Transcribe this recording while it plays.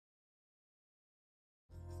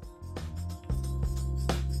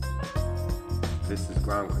This is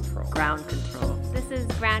Ground Control. Ground Control. This is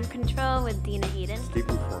Ground Control with Dina Hayden.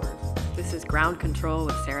 Stephen Forrest. This is Ground Control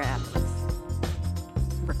with Sarah Atlas.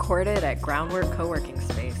 Recorded at Groundwork Co-working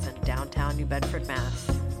Space in downtown New Bedford,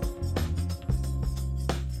 Mass.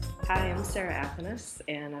 Hi, I'm Sarah Athanas,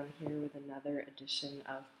 and I'm here with another edition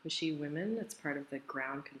of Pushy Women. It's part of the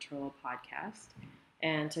Ground Control podcast.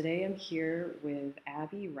 And today I'm here with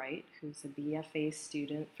Abby Wright, who's a BFA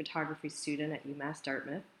student, photography student at UMass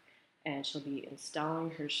Dartmouth. And she'll be installing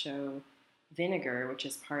her show Vinegar, which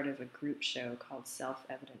is part of a group show called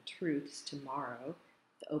Self-Evident Truths, tomorrow.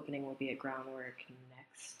 The opening will be at Groundwork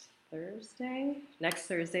next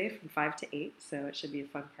Thursday from 5 to 8, so it should be a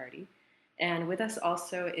fun party. And with us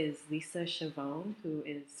also is Lisa Chavone, who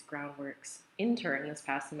is Groundwork's intern this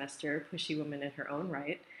past semester, pushy woman in her own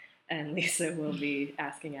right. And Lisa will be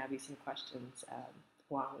asking Abby some questions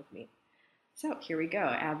along with me. So here we go.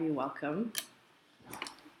 Abby, welcome.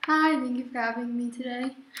 Hi, thank you for having me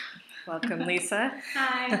today. Welcome, Lisa.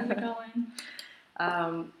 Hi, how's it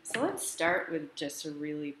going? So let's start with just a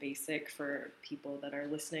really basic for people that are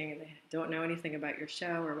listening and they don't know anything about your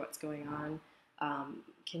show or what's going on.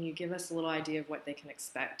 Can you give us a little idea of what they can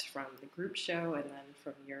expect from the group show and then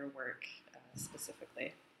from your work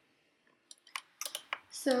specifically?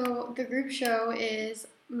 So the group show is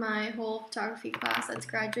my whole photography class that's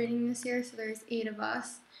graduating this year, so there's 8 of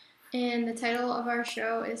us. And the title of our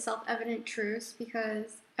show is Self-Evident Truths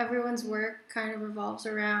because everyone's work kind of revolves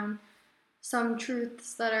around some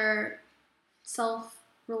truths that are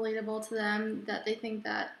self-relatable to them that they think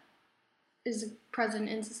that is present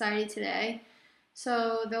in society today.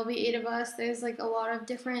 So there'll be 8 of us. There's like a lot of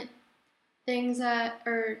different things that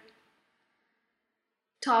are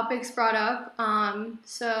topics brought up.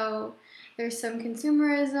 So there's some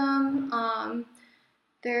consumerism.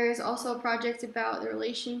 There's also a project about the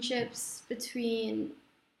relationships between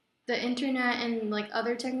the internet and like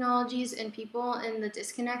other technologies and people and the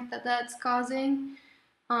disconnect that that's causing.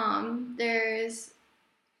 There's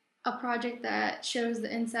a project that shows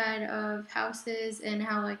the inside of houses and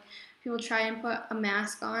how like people try and put a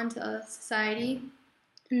mask on to society.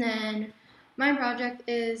 And then my project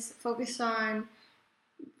is focused on,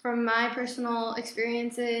 from my personal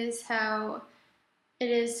experiences, how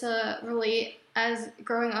it is to relate as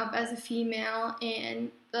growing up as a female and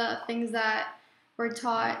the things that we're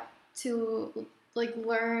taught to like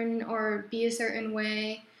learn or be a certain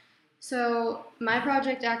way. So my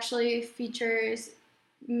project actually features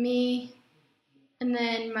me and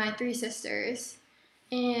then my 3 sisters,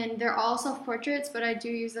 and they're all self-portraits, but I do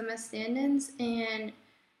use them as stand-ins, and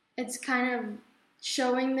it's kind of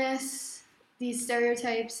showing these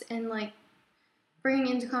stereotypes and like bringing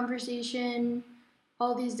into conversation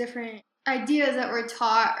all these different ideas that we're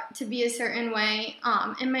taught to be a certain way.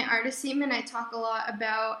 In my artist statement, I talk a lot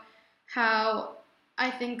about how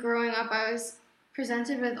I think growing up I was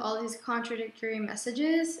presented with all these contradictory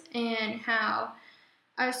messages and how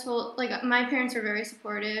I was told, like, my parents were very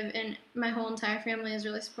supportive and my whole entire family is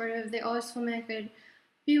really supportive. They always told me I could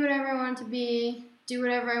be whatever I wanted to be, do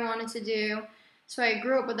whatever I wanted to do. So I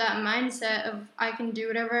grew up with that mindset of I can do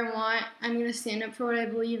whatever I want. I'm going to stand up for what I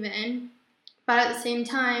believe in. But at the same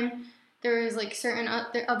time, there was like certain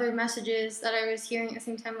other messages that I was hearing at the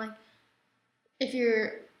same time, like if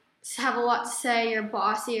you have a lot to say, you're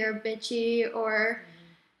bossy or bitchy, or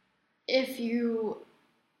if you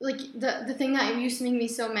like the thing that used to make me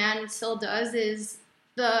so mad and still does is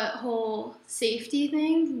the whole safety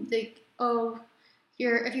thing. Like, oh,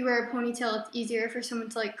 if you wear a ponytail, it's easier for someone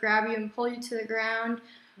to like grab you and pull you to the ground,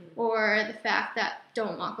 or the fact that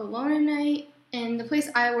don't walk alone at night. And the place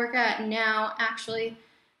I work at now, actually,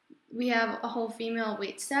 we have a whole female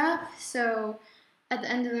wait staff, so at the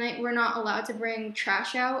end of the night, we're not allowed to bring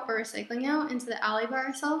trash out or recycling out into the alley by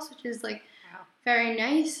ourselves, which is like very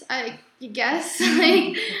nice, I guess.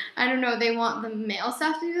 Like, I don't know, they want the male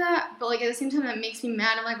staff to do that, but like at the same time, that makes me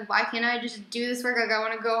mad. I'm like, why can't I just do this work? Like, I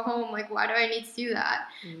want to go home. Like, why do I need to do that?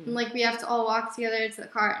 And like, we have to all walk together to the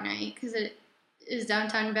car at night because it is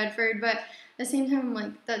downtown Bedford, but at the same time, I'm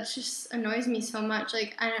like, that just annoys me so much.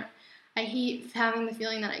 Like, I hate having the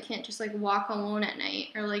feeling that I can't just like walk alone at night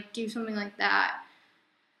or like do something like that.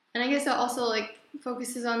 And I guess that also like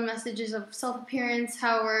focuses on messages of self-appearance,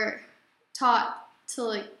 how we're taught to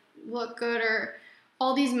like look good, or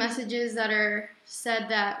all these messages that are said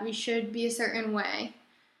that we should be a certain way.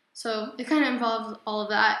 So it kind of involves all of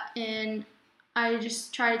that, and I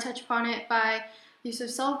just try to touch upon it by use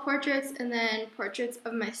of self-portraits and then portraits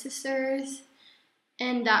of my sisters.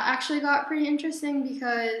 And that actually got pretty interesting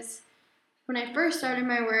because when I first started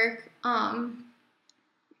my work,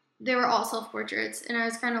 they were all self-portraits, and I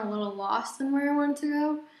was kind of a little lost in where I wanted to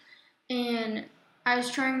go. And I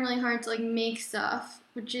was trying really hard to like make stuff,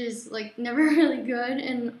 which is like never really good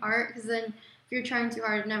in art because then if you're trying too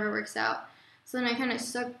hard, it never works out. So then I kind of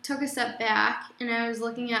took a step back and I was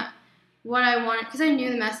looking at what I wanted because I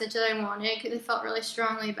knew the message that I wanted because I felt really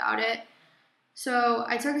strongly about it. So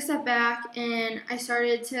I took a step back and I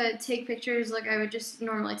started to take pictures like I would just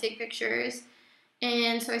normally take pictures.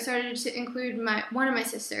 And so I started to include one of my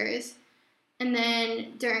sisters. And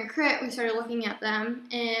then during crit, we started looking at them,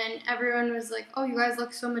 and everyone was like, "Oh, you guys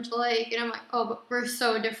look so much alike." And I'm like, "Oh, but we're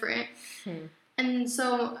so different." And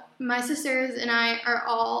so my sisters and I are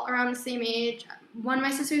all around the same age. One of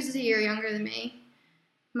my sisters is a year younger than me.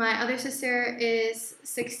 My other sister is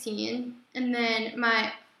 16, and then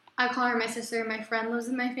I call her my sister. My friend lives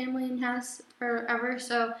in my family and has forever,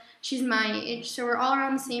 so she's my age. So we're all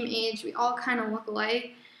around the same age. We all kind of look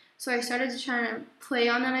alike. So I started to try to play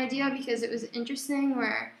on that idea because it was interesting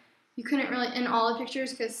where you couldn't really, in all the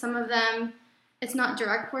pictures, because some of them, it's not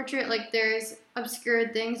direct portrait, like there's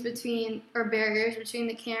obscured things between, or barriers between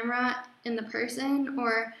the camera and the person,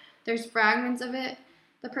 or there's fragments of it,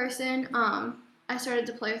 the person. I started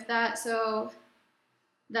to play with that so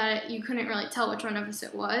that you couldn't really tell which one of us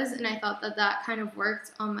it was, and I thought that kind of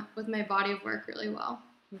worked with my body of work really well.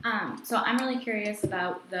 So I'm really curious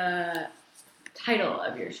about the title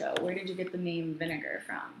of your show. Where did you get the name Vinegar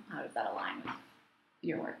from? How does that align with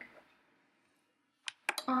your work?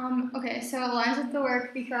 Okay, so it aligns with the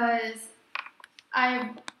work because I've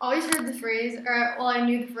always heard the phrase, I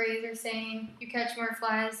knew the phrase or saying, you catch more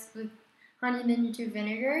flies with honey than you do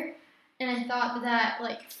vinegar, and I thought that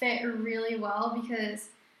like fit really well because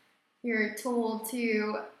you're told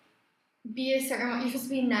to be a certain way. You're supposed to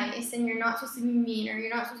be nice, and you're not supposed to be mean, or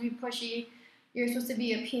you're not supposed to be pushy. You're supposed to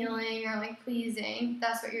be appealing or like pleasing.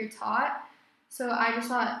 That's what you're taught. So I just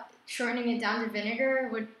thought shortening it down to vinegar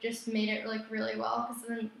would just made it like really well because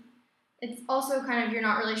then it's also kind of you're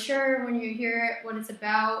not really sure when you hear it what it's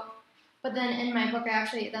about. But then in my book,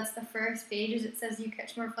 that's the first page. Is it says you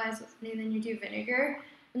catch more flies with honey than you do vinegar,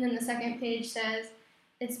 and then the second page says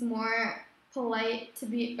it's more polite to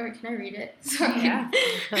be. Or can I read it? Sorry. Yeah.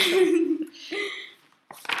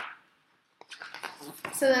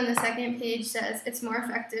 So then the second page says, it's more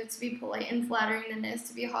effective to be polite and flattering than it is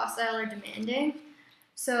to be hostile or demanding.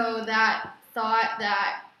 So that thought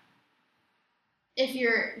that if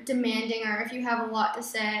you're demanding or if you have a lot to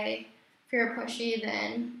say, if you're pushy,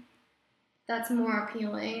 then that's more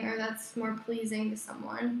appealing or that's more pleasing to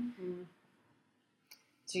someone.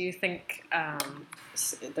 Do you think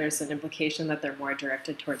there's an implication that they're more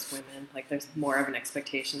directed towards women? Like there's more of an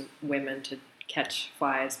expectation of women to catch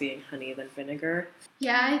flies being honey than vinegar?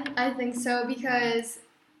 Yeah, I think so because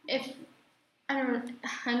if I don't know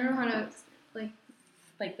how to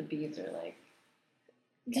like the beads are like.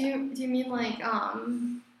 Do you mean like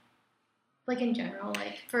in general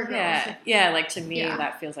like for girls? Yeah. Like to me,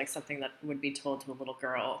 that feels like something that would be told to a little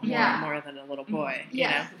girl more than a little boy.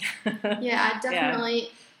 Yeah. You know? Yeah, definitely. Yeah.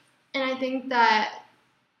 And I think that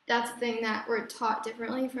that's the thing that we're taught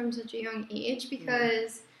differently from such a young age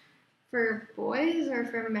because. For boys or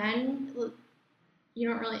for men, you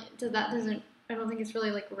don't really. I don't think it's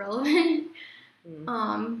really like relevant. They're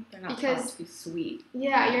not taught to be sweet.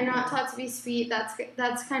 Yeah, you're not taught to be sweet.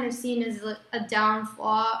 That's kind of seen as a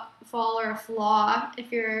downfall or a flaw.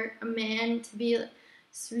 If you're a man, to be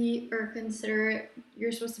sweet or considerate,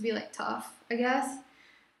 you're supposed to be like tough, I guess.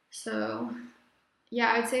 So,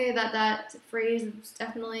 yeah, I'd say that phrase is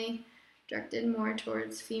definitely directed more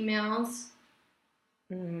towards females.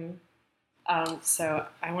 Mm-hmm. So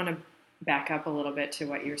I want to back up a little bit to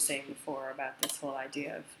what you were saying before about this whole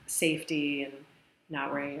idea of safety and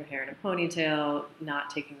not wearing your hair in a ponytail, not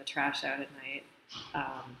taking the trash out at night.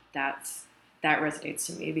 That resonates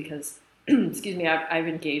to me because, excuse me, I've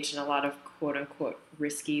engaged in a lot of quote unquote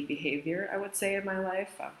risky behavior, I would say, in my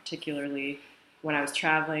life, particularly when I was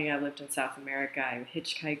traveling. I lived in South America. I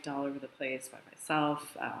hitchhiked all over the place by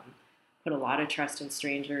myself, put a lot of trust in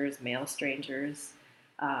strangers, male strangers.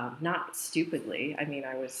 Not stupidly. I mean,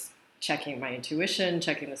 I was checking my intuition,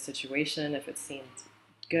 checking the situation. If it seemed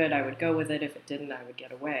good, I would go with it. If it didn't, I would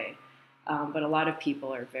get away. But a lot of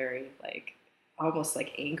people are very, almost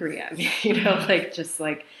angry at me,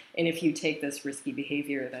 and if you take this risky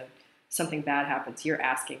behavior, then something bad happens, you're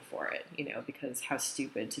asking for it, because how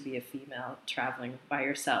stupid to be a female traveling by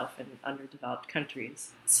yourself in underdeveloped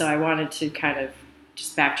countries. So I wanted to kind of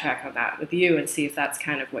just backtrack on that with you and see if that's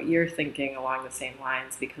kind of what you're thinking along the same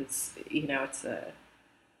lines, because it's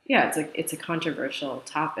a controversial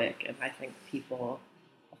topic, and I think a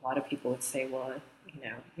lot of people would say, well,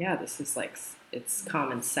 this is it's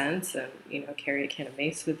common sense, and carry a can of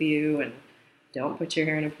mace with you, and don't put your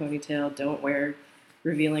hair in a ponytail, don't wear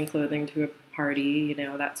revealing clothing to a party, you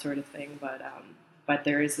know, that sort of thing. But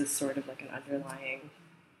there is this sort of like an underlying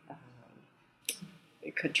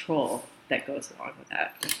control that goes along with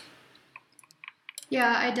that.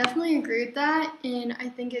 Yeah, I definitely agree with that, and I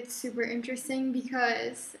think it's super interesting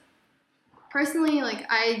because personally, like,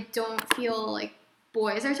 I don't feel like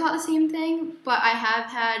boys are taught the same thing, but I have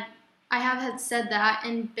had said that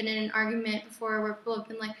and been in an argument before where people have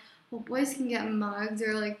been like, well, boys can get mugged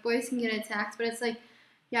or like boys can get attacked, but it's like,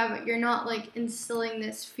 yeah, but you're not like instilling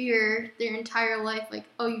this fear their entire life, like,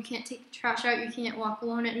 oh, you can't take the trash out, you can't walk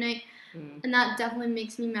alone at night. And that definitely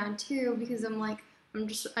makes me mad too, because I'm like, I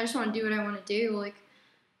just want to do what I want to do. Like,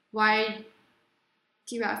 why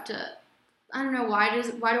do you have to, I don't know, why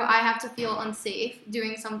do I have to feel unsafe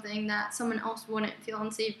doing something that someone else wouldn't feel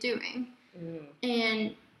unsafe doing?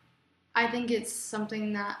 And I think it's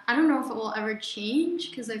something that, I don't know if it will ever change,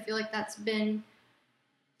 because I feel like that's been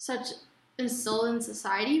such instilled in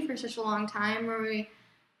society for such a long time, where we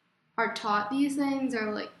are taught these things,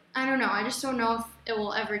 or like, I don't know, I just don't know if it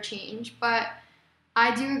will ever change. But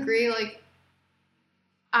I do agree, like,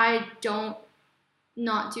 I don't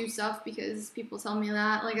not do stuff because people tell me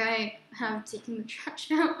that. Like, I have taken the trash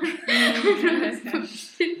out.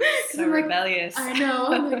 So like, rebellious. I know,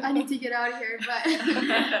 I'm like, I need to get out of here, but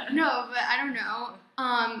no, but I don't know.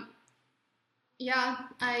 Yeah,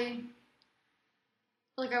 I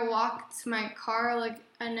walk to my car like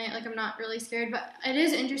at night, like I'm not really scared. But it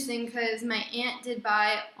is interesting because my aunt did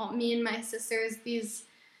buy me and my sisters these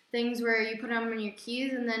things where you put them on your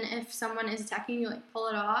keys, and then if someone is attacking you, like pull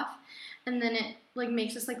it off, and then it like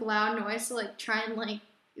makes this like loud noise to like try and like,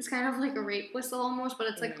 it's kind of like a rape whistle almost, but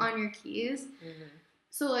it's like on your keys.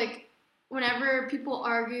 So like whenever people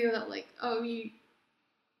argue that like, oh,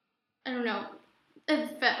 I don't know,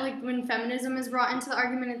 like when feminism is brought into the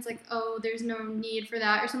argument, it's like, oh, there's no need for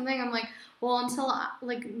that or something. I'm like, well, until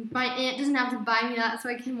like my aunt doesn't have to buy me that so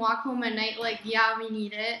I can walk home at night, like, yeah, we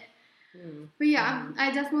need it. But yeah,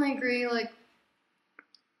 I definitely agree. Like,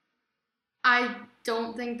 I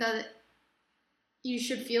don't think that you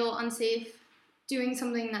should feel unsafe doing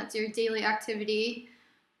something that's your daily activity,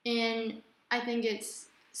 and I think it's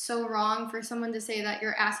so wrong for someone to say that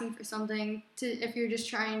you're asking for something if you're just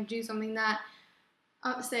trying to do something that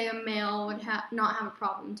say a male would not have a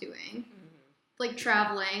problem doing, like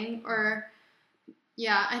traveling. Or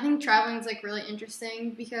yeah, I think traveling is like really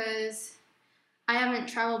interesting because I haven't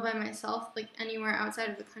traveled by myself like anywhere outside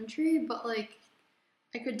of the country, but like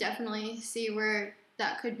I could definitely see where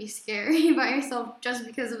that could be scary by yourself, just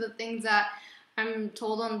because of the things that I'm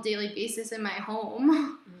told on a daily basis in my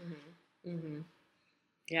home.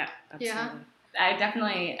 Yeah, absolutely. Yeah. I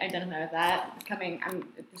definitely identify with that.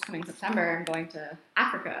 This coming September, I'm going to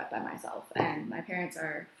Africa by myself, and my parents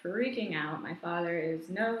are freaking out. My father is,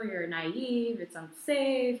 no, you're naive, it's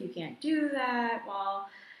unsafe, you can't do that. Well,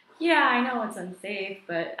 yeah, I know it's unsafe,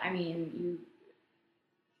 but I mean,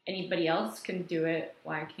 anybody else can do it.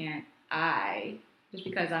 Why can't I? Just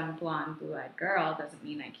because I'm a blonde, blue-eyed girl doesn't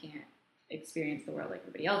mean I can't experience the world like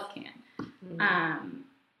everybody else can.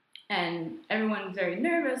 And everyone's very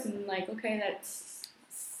nervous and like, okay, that's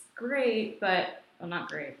great, but, well, not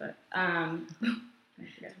great, but, I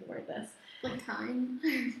forget to word this. Like kind.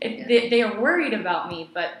 They are worried about me,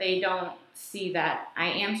 but they don't see that I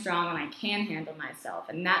am strong and I can handle myself.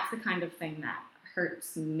 And that's the kind of thing that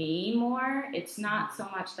hurts me more. It's not so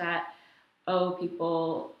much that, oh,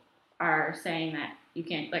 people are saying that you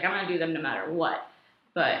can't, like, I'm going to do them no matter what,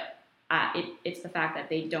 but it's the fact that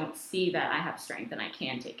they don't see that I have strength and I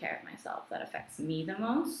can take care of myself that affects me the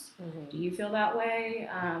most. Do you feel that way?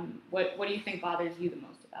 What do you think bothers you the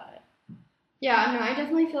most about it? Yeah, no, I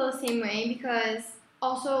definitely feel the same way, because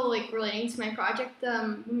also like relating to my project,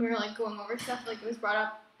 when we were like going over stuff, like it was brought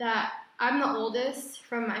up that I'm the oldest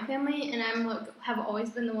from my family, and I'm like have always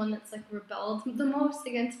been the one that's like rebelled the most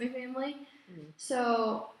against my family.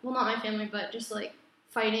 So, well, not my family, but just like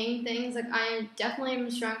fighting things. Like, I definitely am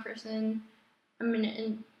a strong person. I'm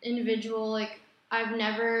an individual. Like, I've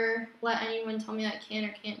never let anyone tell me that I can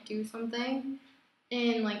or can't do something.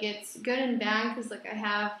 And like, it's good and bad, because like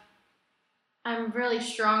I'm really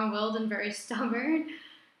strong-willed and very stubborn.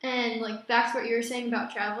 And like, back to what you were saying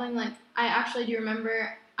about traveling, like I actually do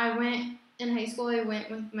remember I went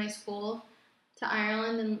with my school to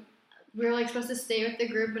Ireland, and we were like supposed to stay with the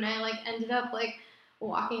group, and I like ended up like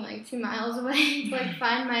walking like 2 miles away to like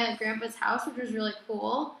find my grandpa's house, which was really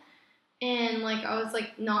cool. And like I was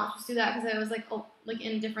like not supposed to do that because I was like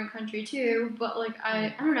in a different country too. But like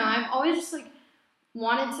I don't know, I've always just like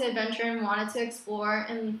wanted to adventure and wanted to explore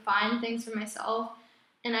and find things for myself.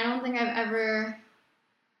 And I don't think I've ever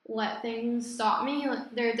let things stop me.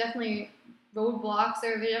 Like, there are definitely roadblocks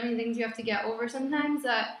or if there's any things you have to get over sometimes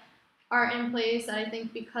that are in place that I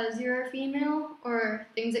think because you're a female or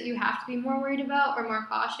things that you have to be more worried about or more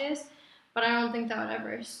cautious. But I don't think that would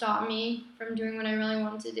ever stop me from doing what I really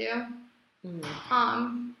want to do.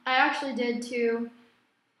 I actually did too.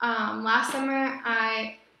 Last summer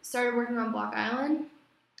I started working on Block Island,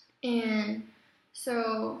 and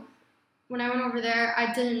so when I went over there,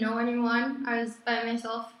 I didn't know anyone. I was by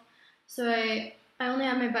myself, so I only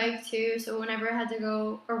had my bike too. So whenever I had to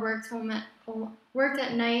go or worked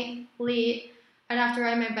at night late, I'd have to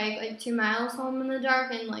ride my bike like 2 miles home in the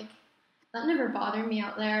dark, and like that never bothered me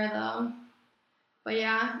out there though. But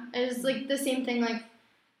yeah, it was like the same thing. Like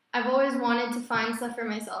I've always wanted to find stuff for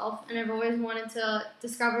myself, and I've always wanted to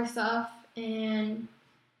discover stuff and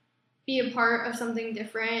be a part of something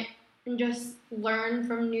different and just learn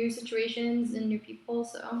from new situations and new people.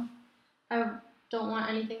 So I don't want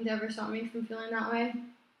anything to ever stop me from feeling that way.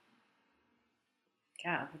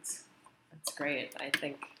 Yeah, that's great. I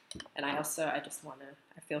think, and I just want to,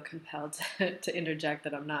 I feel compelled to interject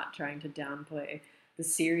that I'm not trying to downplay the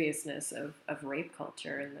seriousness of rape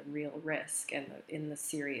culture and the real risk and in the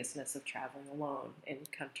seriousness of traveling alone in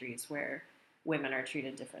countries where women are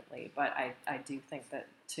treated differently. But I do think that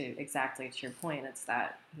exactly to your point, it's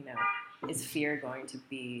that, is fear going to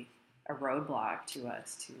be a roadblock to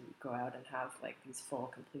us to go out and have like these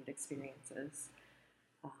full, complete experiences?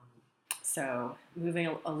 So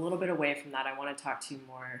moving a little bit away from that, I want to talk to you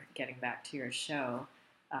more, getting back to your show.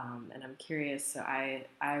 And I'm curious, so I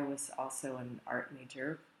was also an art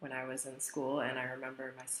major when I was in school, and I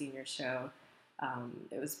remember my senior show,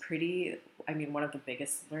 it was one of the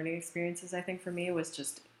biggest learning experiences I think for me was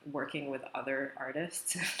just working with other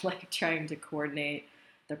artists, like trying to coordinate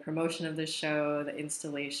the promotion of the show, the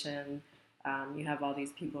installation. You have all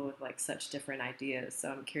these people with like such different ideas, so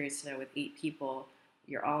I'm curious to know, with 8 people,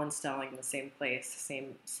 you're all installing in the same place,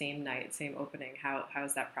 same night, same opening.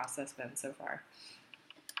 How's that process been so far?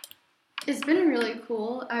 It's been really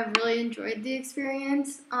cool. I've really enjoyed the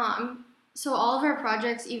experience. So all of our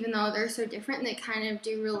projects, even though they're so different, they kind of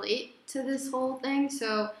do relate to this whole thing.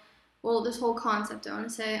 This whole concept, I want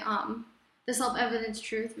to say, the Self-Evidence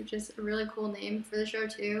Truth, which is a really cool name for the show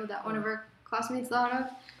too, that one of our classmates thought of.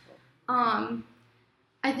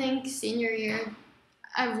 I think senior year,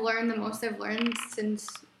 I've learned the most I've learned since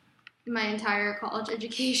my entire college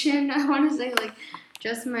education. I want to say, like,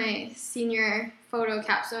 just my senior photo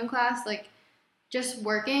capstone class, like, just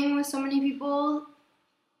working with so many people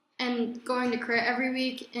and going to crit every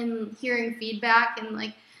week and hearing feedback and,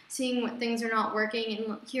 like, seeing what things are not working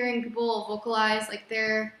and hearing people vocalize, like,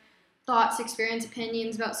 their thoughts, experience,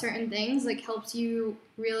 opinions about certain things, like, helps you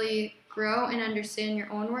really grow and understand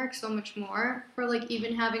your own work so much more. Or, like,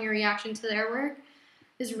 even having a reaction to their work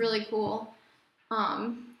is really cool.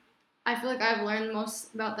 I feel like I've learned the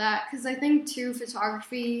most about that because I think too,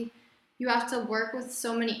 photography, you have to work with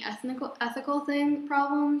so many ethical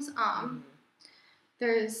problems.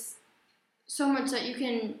 There's so much that you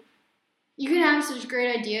can have such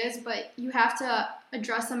great ideas, but you have to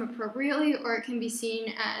address them appropriately, or it can be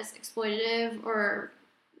seen as exploitative or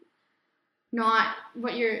not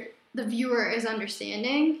what the viewer is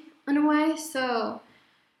understanding in a way. So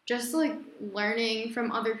just like learning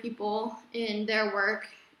from other people in their work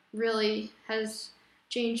really has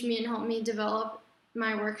changed me and helped me develop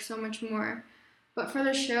my work so much more. But for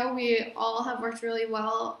the show, we all have worked really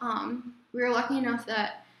well. We were lucky enough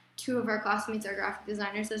that 2 of our classmates are graphic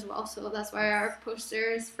designers as well, so that's why our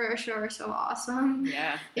posters for our show are so awesome.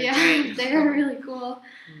 Yeah, they're really cool.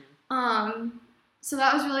 So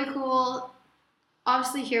that was really cool.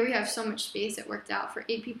 Obviously, here we have so much space. It worked out for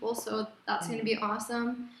 8 people, so that's going to be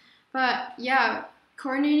awesome. But yeah,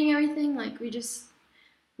 coordinating everything, like we just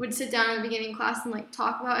would sit down in the beginning class and like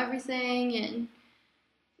talk about everything and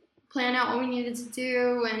plan out what we needed to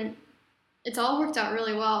do, and it's all worked out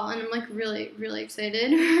really well, and I'm like really, really excited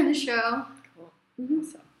for the show. Cool. Mm-hmm.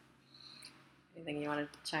 Awesome. Anything you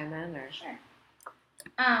want to chime in or? Sure.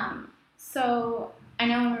 So I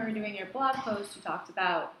know when we were doing your blog post, you talked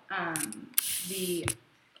about the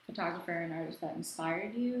photographer and artist that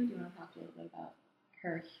inspired you. Do you want to talk a little bit about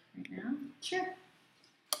her right now? Sure.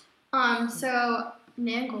 So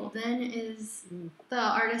Nan Golden is the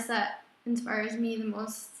artist that inspires me the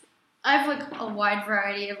most. I have like a wide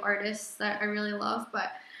variety of artists that I really love,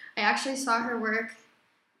 but I actually saw her work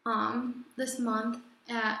last month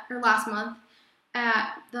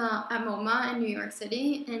at MoMA in New York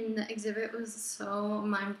City, and the exhibit was so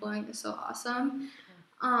mind-blowing. It was so awesome.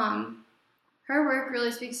 Her work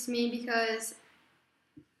really speaks to me because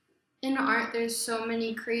in art there's so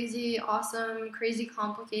many crazy, awesome, crazy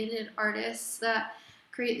complicated artists that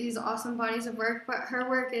create these awesome bodies of work. But her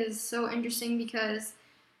work is so interesting because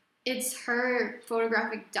it's her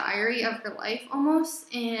photographic diary of her life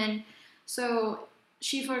almost. And so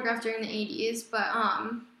she photographed during the 80s, but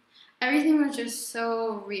everything was just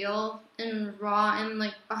so real and raw and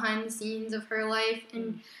like behind the scenes of her life.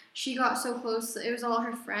 And she got so close. It was all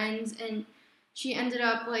her friends, and she ended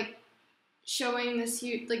up like showing this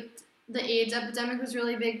huge, like, the AIDS epidemic was a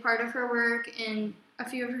really big part of her work, and a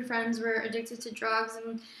few of her friends were addicted to drugs,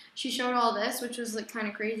 and she showed all this, which was like kind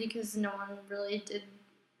of crazy because no one really did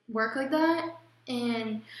work like that.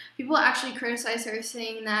 And people actually criticized her,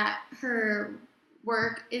 saying that her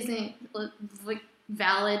work isn't like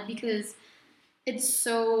valid because it's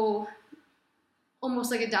so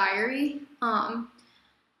almost like a diary,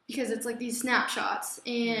 because it's like these snapshots.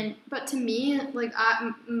 And but to me, like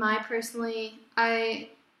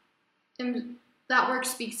that work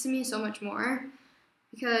speaks to me so much more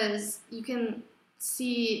because you can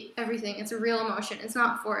see everything. It's a real emotion. It's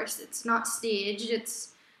not forced. It's not staged. It's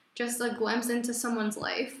just a glimpse into someone's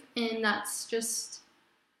life, and that's just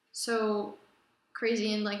so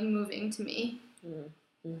crazy and like moving to me.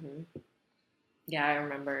 Mm-hmm. Yeah, I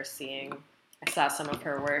remember I saw some of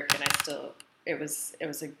her work, and it was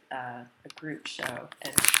a group show,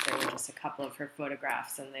 and there were just a couple of her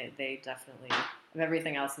photographs, and they definitely, of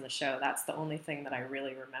everything else in the show, that's the only thing that I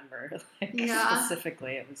really remember, like,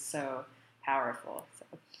 specifically. It was so powerful. So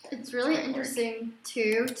it's really interesting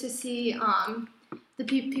too to see the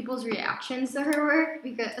people's reactions to her work,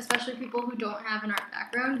 because especially people who don't have an art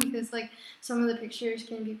background, because like some of the pictures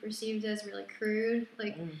can be perceived as really crude.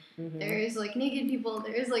 Like there's like naked people,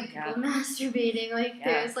 there's like people masturbating, like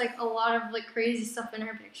there's like a lot of like crazy stuff in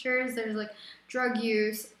her pictures. There's like drug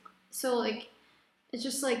use, so like it's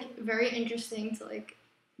just like very interesting to like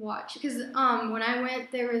watch, because when I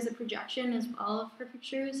went there was a projection as well of her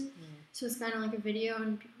pictures, so it's kind of like a video,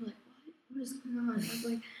 and people were like, what is going on? I was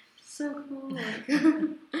like, so cool, like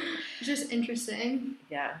just interesting.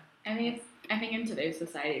 Yeah, I think in today's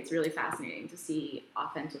society, it's really fascinating to see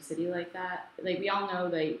authenticity like that. Like, we all know,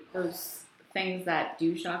 like, those things that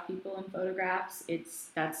do shock people in photographs,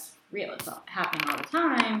 that's real. It's happening all the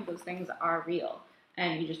time. Those things are real,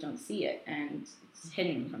 and you just don't see it, and it's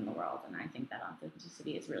hidden from the world. And I think that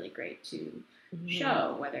authenticity is really great to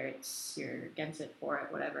show, whether it's you're against it, for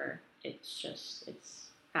it, whatever. It's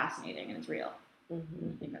fascinating and it's real.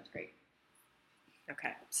 I think that's great.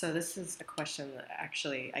 Okay, so this is a question that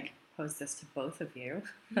actually I pose this to both of you.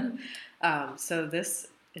 So this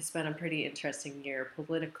has been a pretty interesting year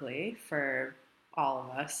politically for all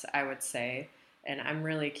of us, I would say, and I'm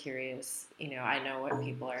really curious. I know what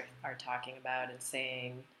people are talking about and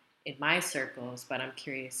saying in my circles, but I'm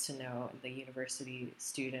curious to know the university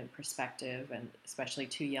student perspective, and especially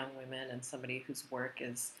two young women and somebody whose work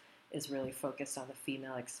is really focused on the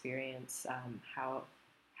female experience. How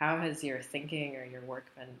has your thinking or your work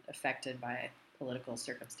been affected by political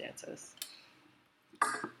circumstances?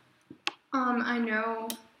 I know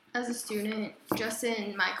as a student, just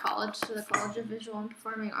in my college, so the College of Visual and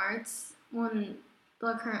Performing Arts, when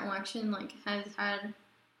the current election like has had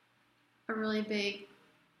a really big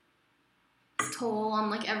toll on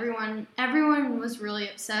like everyone was really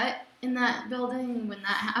upset in that building when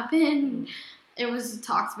that happened. It was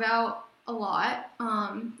talked about a lot.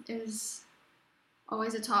 It was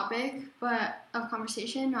always a topic of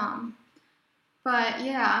conversation. But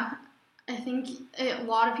yeah, I think a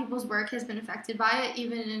lot of people's work has been affected by it.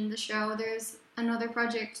 Even in the show, there's another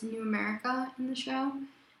project, New America, in the show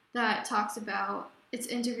that talks about its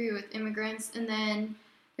interview with immigrants, and then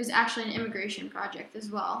there's actually an immigration project as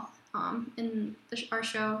well in our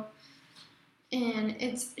show. And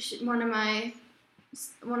it's one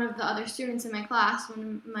of the other students in my class,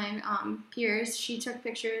 one of my peers, she took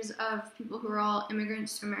pictures of people who were all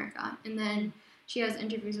immigrants to America, and then she has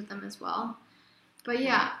interviews with them as well. But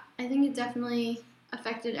yeah, I think it definitely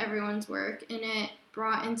affected everyone's work, and it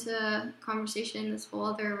brought into conversation this whole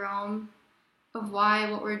other realm of why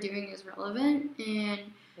what we're doing is relevant, and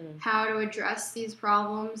how to address these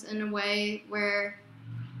problems in a way where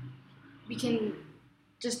we can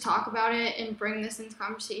just talk about it and bring this into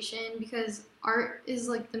conversation, because art is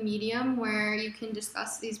like the medium where you can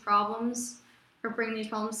discuss these problems or bring these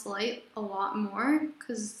problems to light a lot more,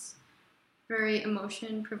 because it's very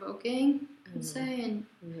emotion provoking, I would say. And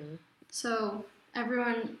so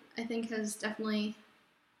everyone, I think, has definitely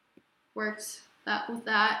worked with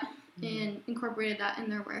that and incorporated that in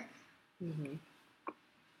their work.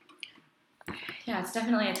 Yeah, it's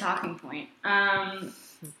definitely a talking point.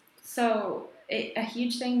 So a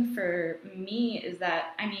huge thing for me is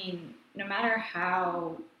that, I mean, no matter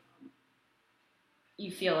how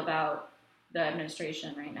you feel about the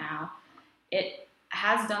administration right now, it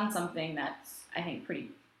has done something that's, I think, pretty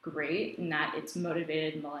great in that it's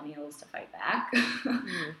motivated millennials to fight back.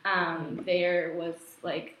 There was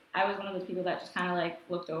like, I was one of those people that just kind of like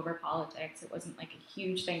looked over politics. It wasn't like a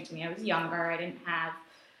huge thing to me. I was younger. I didn't have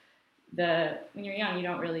when you're young, you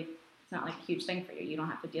don't really, it's not like a huge thing for you. You don't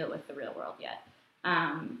have to deal with the real world yet.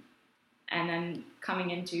 And then coming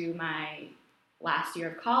into my last year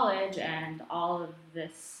of college and all of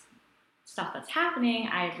this stuff that's happening,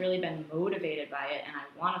 I've really been motivated by it, and I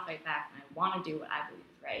want to fight back, and I want to do what I believe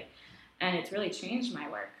is right. And it's really changed my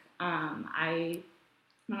work. I'm an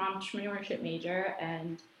entrepreneurship major,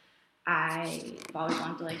 and I've always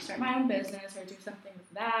wanted to like start my own business or do something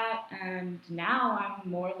with that. And now I'm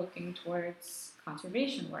more looking towards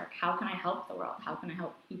conservation work. How can I help the world? How can I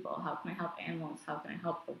help people? How can I help animals? How can I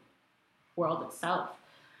help the world itself?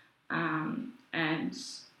 And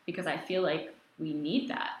because I feel like we need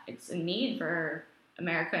that. It's a need for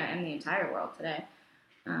America and the entire world today,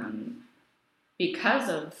 because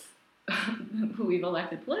of who we've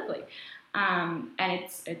elected politically. And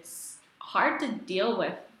it's hard to deal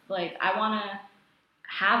with. Like, I want to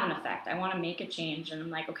have an effect. I want to make a change. And I'm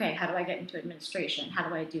like, okay, how do I get into administration? How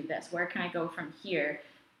do I do this? Where can I go from here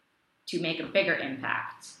to make a bigger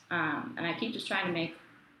impact? And I keep just trying to make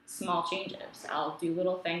small changes. I'll do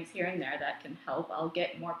little things here and there that can help. I'll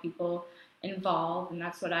get more people involved. And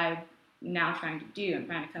that's what I'm now trying to do. I'm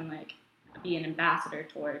trying to kind of like be an ambassador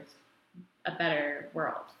towards a better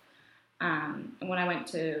world. And when I went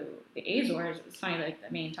to the Azores, it was funny, like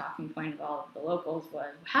the main talking point of all of the locals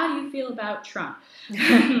was, how do you feel about Trump?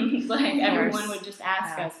 Like everyone would just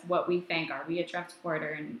ask us what we think. Are we a Trump supporter?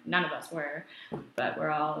 And none of us were, but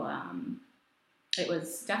we're all, it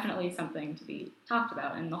was definitely something to be talked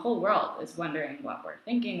about. And the whole world is wondering what we're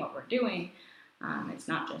thinking, what we're doing. It's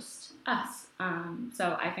not just us.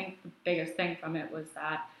 So I think the biggest thing from it was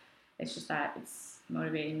that it's just that it's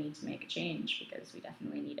motivating me to make a change because we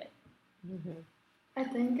definitely need it. Mm-hmm. I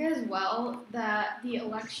think as well that the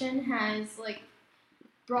election has like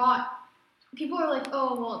brought people are like,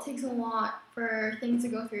 oh well, it takes a lot for things to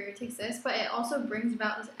go through, it takes this, but it also brings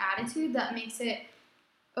about this attitude that makes it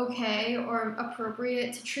okay or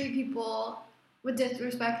appropriate to treat people with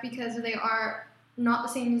disrespect because they are not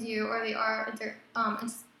the same as you or they are a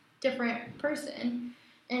different person.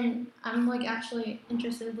 And I'm like actually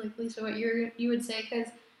interested, like Lisa, what you would say, because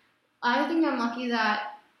I think I'm lucky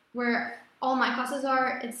that where all my classes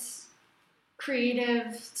are, it's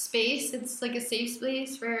creative space. It's like a safe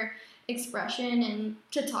space for expression and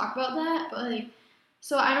to talk about that. But like,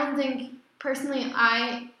 so I don't think personally,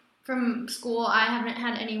 from school, I haven't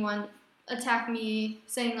had anyone attack me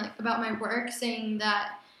saying like about my work, saying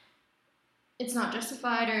that it's not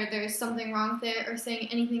justified or there's something wrong with it or saying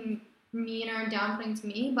anything mean or downplaying to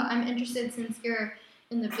me. But I'm interested, since you're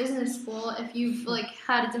in the business school, if you've like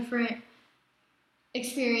had a different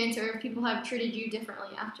experience or if people have treated you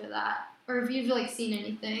differently after that, or if you've like seen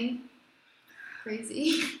anything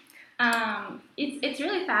crazy. It's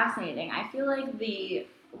really fascinating. I feel like the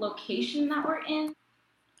location that we're in,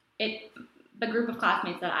 the group of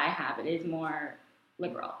classmates that I have, it is more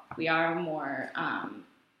liberal. We are more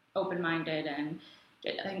open-minded, and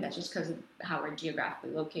I think that's just because of how we're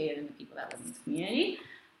geographically located and the people that live in this community.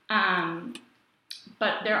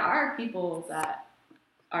 But there are people that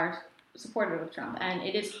are supportive of Trump, and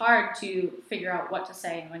it is hard to figure out what to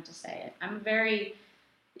say and when to say it.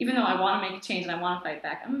 Even though I want to make a change and I want to fight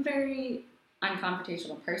back, I'm a very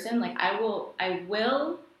unconfrontational person. Like I will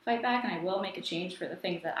fight back and I will make a change for the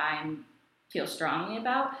things that I feel strongly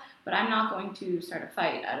about, but I'm not going to start a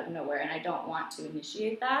fight out of nowhere, and I don't want to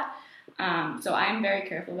initiate that. So I'm very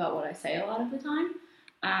careful about what I say a lot of the time.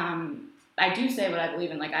 I do say what I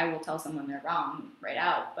believe in. Like I will tell someone they're wrong right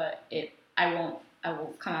out, but I will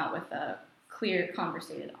come out with a clear,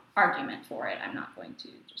 conversated argument for it. I'm not going to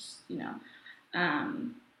just,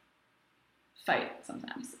 fight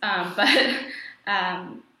sometimes.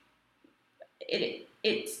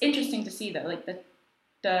 It's interesting to see though, like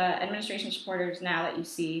the administration supporters now that you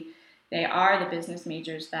see, they are the business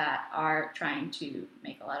majors that are trying to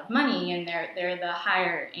make a lot of money, and they're the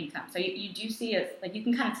higher income. So you do see it, like you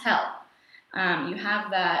can kind of tell. You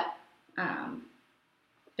have that,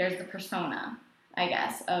 there's the persona, I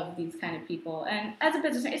guess, of these kind of people. And as a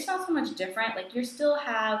businessman, it's not so much different. Like you still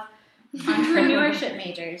have entrepreneurship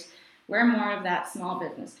majors. We're more of that small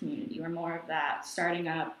business community. We're more of that starting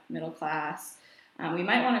up, middle class. We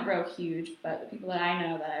might want to grow huge, but the people that I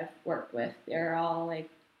know that I've worked with, they're all like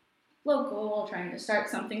local, trying to start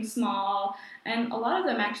something small. And a lot of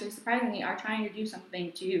them actually, surprisingly, are trying to do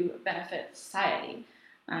something to benefit society.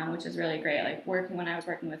 which is really great. Like when I was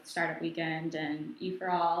working with Startup Weekend and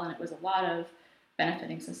E4All, and it was a lot of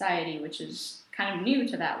benefiting society, which is kind of new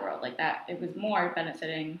to that world. Like that, it was more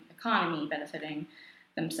benefiting economy, benefiting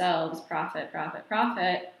themselves, profit.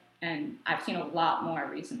 And I've seen a lot more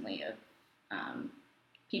recently of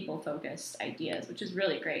people-focused ideas, which is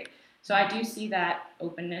really great. So I do see that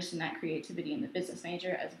openness and that creativity in the business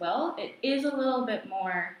major as well. It is a little bit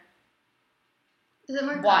more. Is it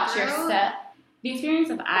more Watch your cutthroat? step. The experience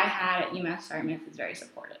that I had at UMass Dartmouth is very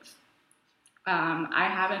supportive. I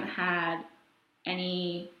haven't had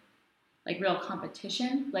any like real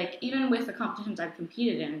competition. Like even with the competitions I've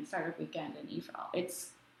competed in Startup Weekend and E4All,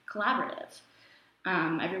 it's collaborative.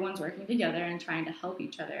 Everyone's working together and trying to help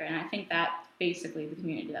each other, and I think that's basically the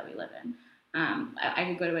community that we live in. I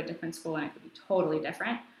could go to a different school and it could be totally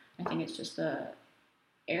different. I think it's just the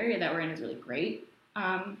area that we're in is really great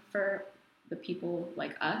for the people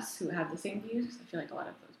like us who have the same views. I feel like a lot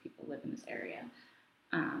of those people live in this area.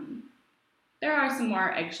 There are some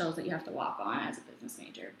more eggshells that you have to walk on as a business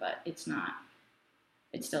major, but it's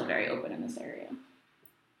still very open in this area.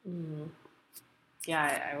 Mm-hmm.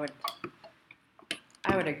 Yeah, I would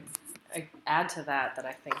add to that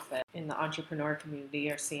I think that in the entrepreneur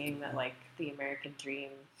community are seeing that like the American dream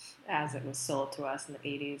as it was sold to us in the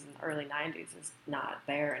 80s and early 90s is not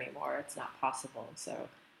there anymore. It's not possible. So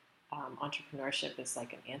entrepreneurship is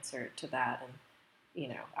like an answer to that. And, you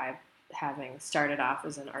know, having started off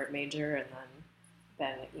as an art major and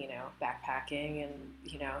then, you know, backpacking and,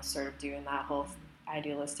 you know, sort of doing that whole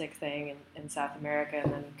idealistic thing in South America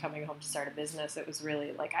and then coming home to start a business, it was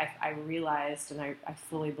really like I realized and I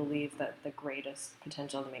fully believe that the greatest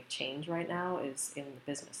potential to make change right now is in the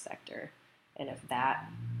business sector. And if that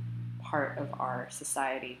part of our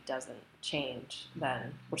society doesn't change,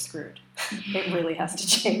 then we're screwed. It really has to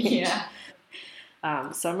change. Yeah.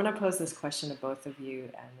 So I'm going to pose this question to both of you,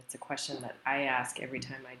 and it's a question that I ask every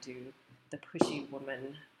time I do the Pushy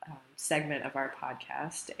Woman segment of our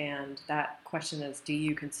podcast, and that question is, do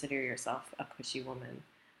you consider yourself a pushy woman?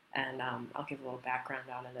 And I'll give a little background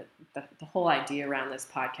on it. The whole idea around this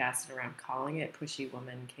podcast and around calling it Pushy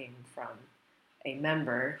Woman came from a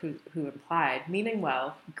member who implied, meaning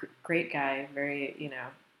well, great guy, very, you know,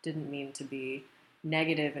 didn't mean to be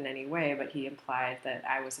negative in any way, but he implied that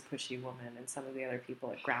I was a pushy woman and some of the other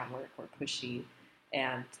people at Groundwork were pushy.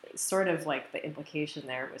 And sort of like the implication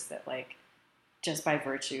there was that like just by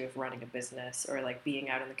virtue of running a business or like being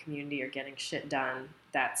out in the community or getting shit done,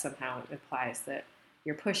 that somehow implies that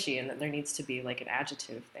you're pushy and that there needs to be like an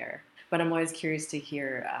adjective there. But I'm always curious to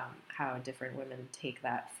hear how different women take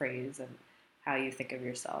that phrase and how you think of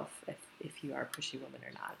yourself if you are a pushy woman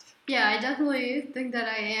or not. Yeah, I definitely think that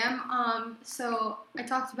I am. So I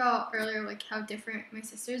talked about earlier like how different my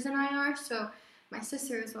sisters and I are. So my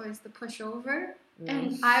sister is always the pushover.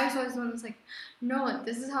 And I was always the one that's like, no, like,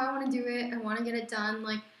 this is how I want to do it. I want to get it done.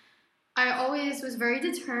 Like, I always was very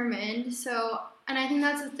determined. So, and I think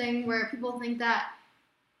that's the thing where people think that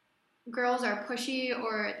girls are pushy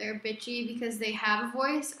or they're bitchy because they have a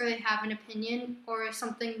voice or they have an opinion or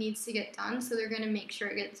something needs to get done. So they're going to make sure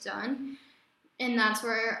it gets done. And that's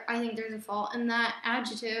where I think there's a fault in that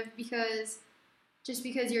adjective, because just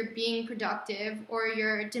because you're being productive or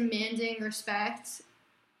you're demanding respect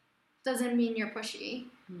doesn't mean you're pushy.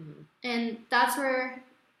 Mm-hmm. And that's where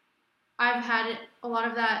I've had a lot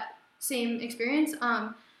of that same experience.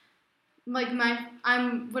 Like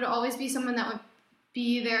I would always be someone that would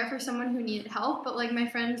be there for someone who needed help, but like my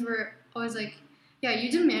friends were always like, yeah,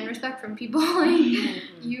 you demand respect from people. Like,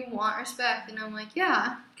 you want respect. And I'm like,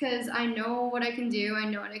 yeah, because I know what I can do. I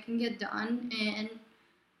know what I can get done. And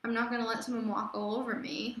I'm not going to let someone walk all over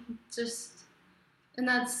me. And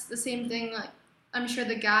that's the same thing, like, I'm sure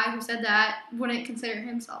the guy who said that wouldn't consider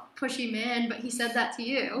himself a pushy man, but he said that to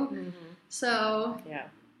you. Mm-hmm. So,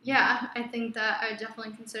 yeah, I think that I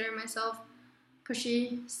definitely consider myself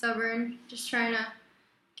pushy, stubborn, just trying to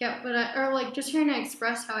get just trying to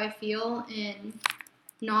express how I feel and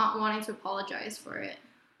not wanting to apologize for it.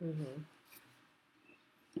 Mm-hmm.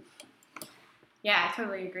 Yeah, I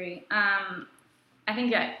totally agree. I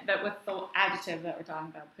think that with the adjective that we're talking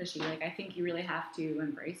about, pushy, like, I think you really have to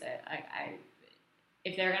embrace it.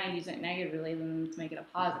 If they're going to use it negatively, then let's make it a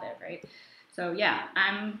positive, right? So, yeah,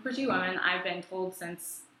 I'm a pushy woman. I've been told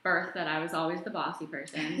since birth that I was always the bossy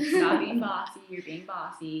person. Stop being bossy, you're being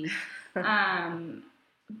bossy.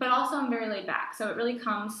 But also I'm very laid back. So it really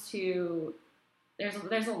comes to,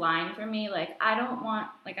 there's a line for me. Like, I don't want,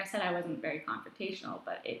 like I said, I wasn't very confrontational,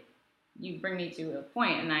 but you bring me to a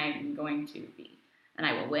point and I'm going to be, and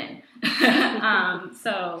I will win.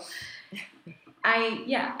 So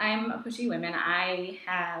I'm a pushy woman. I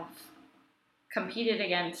have competed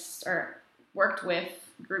against or worked with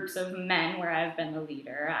groups of men where I've been the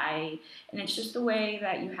leader. And it's just the way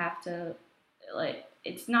that you have to, like,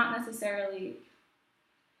 it's not necessarily,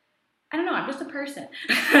 I don't know, I'm just a person.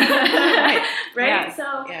 Right. Right?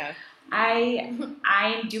 So Yeah.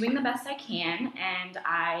 I'm doing the best I can, and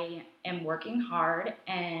I am working hard,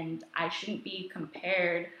 and I shouldn't be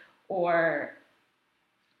compared I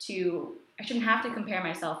shouldn't have to compare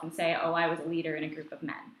myself and say, oh, I was a leader in a group of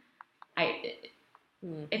men.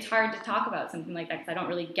 It's hard to talk about something like that because I don't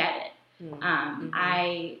really get it. I'm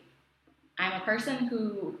a person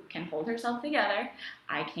who can hold herself together.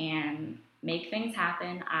 I can make things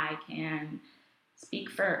happen. I can speak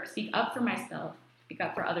up for myself, speak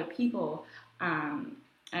up for other people,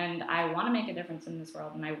 and I want to make a difference in this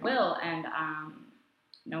world, and I will, and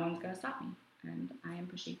no one's going to stop me, and I am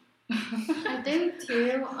pushy. I think,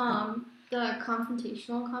 too, the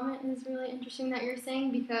confrontational comment is really interesting that you're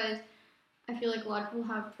saying, because I feel like a lot of people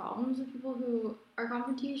have problems with people who are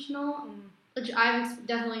confrontational, which I've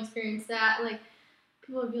definitely experienced that. Like,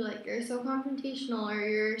 people would be like, you're so confrontational, or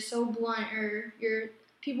you're so blunt, or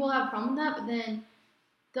people have a problem with that, but then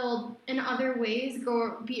they'll, in other ways,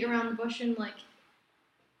 go beat around the bush and, like,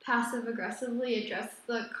 passive-aggressively address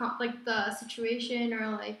the situation,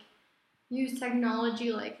 or, like, use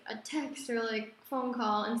technology like a text or like phone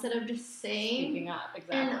call instead of just saying. Speaking up,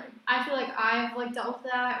 exactly. And I feel like I've like dealt with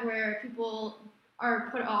that where people are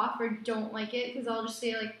put off or don't like it because I'll just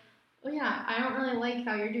say like, oh yeah, I don't really like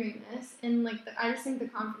how you're doing this, and like I just think the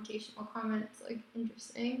confrontational comment's like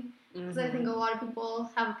interesting because I think a lot of people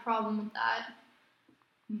have a problem with that,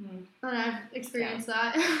 and I've experienced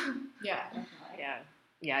that. Yeah, definitely.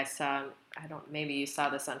 Yeah, I saw, maybe you saw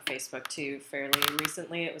this on Facebook too fairly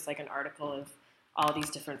recently. It was like an article of all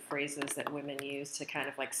these different phrases that women use to kind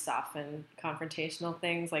of like soften confrontational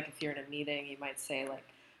things. Like if you're in a meeting, you might say like,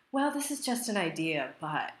 well, this is just an idea,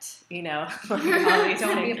 but, you know. Like all these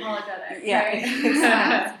Don't be things. apologetic. Yeah, Right?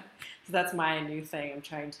 exactly. So that's my new thing. I'm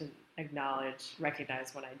trying to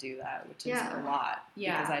recognize when I do that, which is a lot.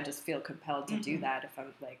 Yeah. Because I just feel compelled to do that if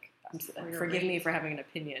I'm like, forgive right. me for having an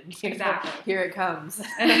opinion. Exactly. Here it comes.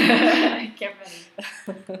 Get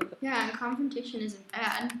ready. Yeah, and confrontation isn't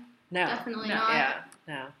bad. No. Definitely No, not. Yeah.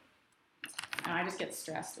 No. No, I just get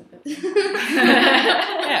stressed with it.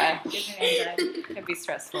 Yeah. Gives me anxiety. It can be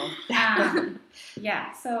stressful.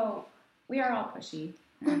 Yeah, so we are all pushy.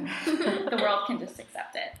 The world can just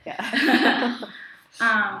accept it. Yeah.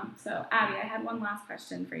 So, Abby, I had one last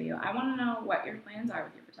question for you. I want to know what your plans are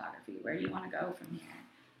with your photography. Where do you want to go from here?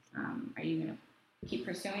 Are you going to keep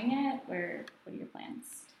pursuing it? What are your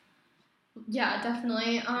plans? Yeah,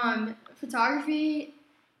 definitely. Photography,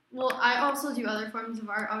 well, I also do other forms of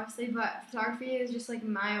art, obviously, but photography is just, like,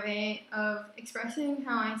 my way of expressing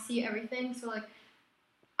how I see everything. So, like,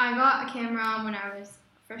 I got a camera when I was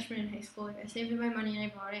a freshman in high school. Like, I saved up my money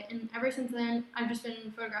and I bought it. And ever since then, I've just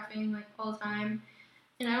been photographing, like, all the time.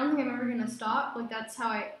 And I don't think I'm ever going to stop. Like, that's how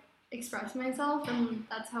I express myself, and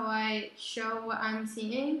that's how I show what I'm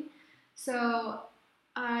seeing. So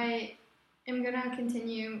I am going to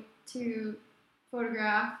continue to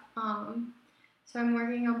photograph. So I'm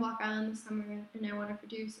working on Block Island this summer, and I want to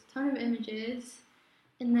produce a ton of images.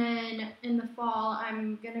 And then in the fall,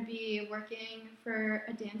 I'm going to be working for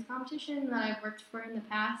a dance competition that I've worked for in the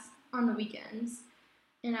past on the weekends.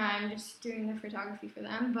 And I'm just doing the photography for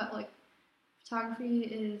them. But, like, photography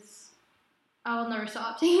is, I'll never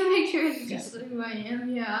stop taking pictures. It's just who I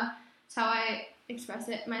am. Yeah. It's how I express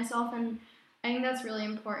it myself. And I think that's really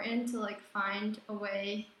important to, like, find a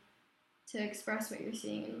way to express what you're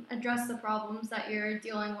seeing and address the problems that you're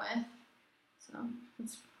dealing with. So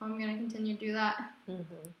that's how I'm going to continue to do that.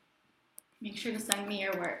 Mm-hmm. Make sure to send me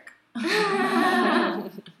your work.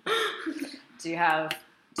 Do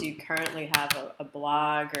you currently have a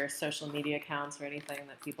blog or social media accounts or anything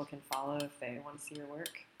that people can follow if they want to see your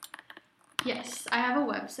work? Yes, I have a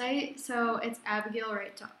website, so it's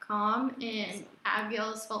abigailwright.com, and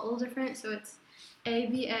Abigail is spelled a little different, so it's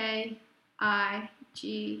ABAIGEAL,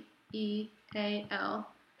 Okay.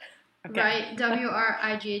 right,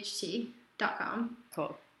 WRIGHT.com.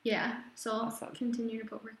 Cool. Yeah, so I'll Awesome. continue to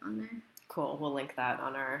put work on there. Cool. We'll link that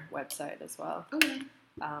on our website as well. Okay.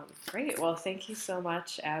 Great. Well, thank you so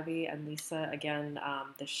much, Abby and Lisa. Again,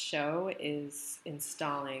 the show is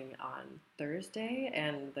installing on Thursday,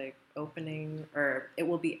 and the opening, or it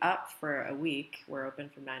will be up for a week. We're open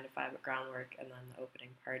from 9 to 5 at Groundwork, and then the opening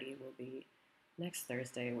party will be next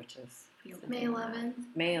Thursday, which is May 11th.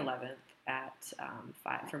 May 11th at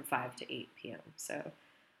 5 to 8 p.m. So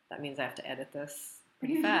that means I have to edit this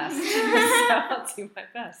pretty fast. So I'll do my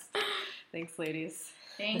best. Thanks, ladies.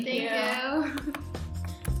 Thank Thank you.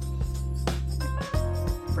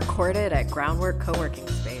 recorded at Groundwork Co-working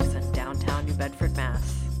Space in downtown New Bedford,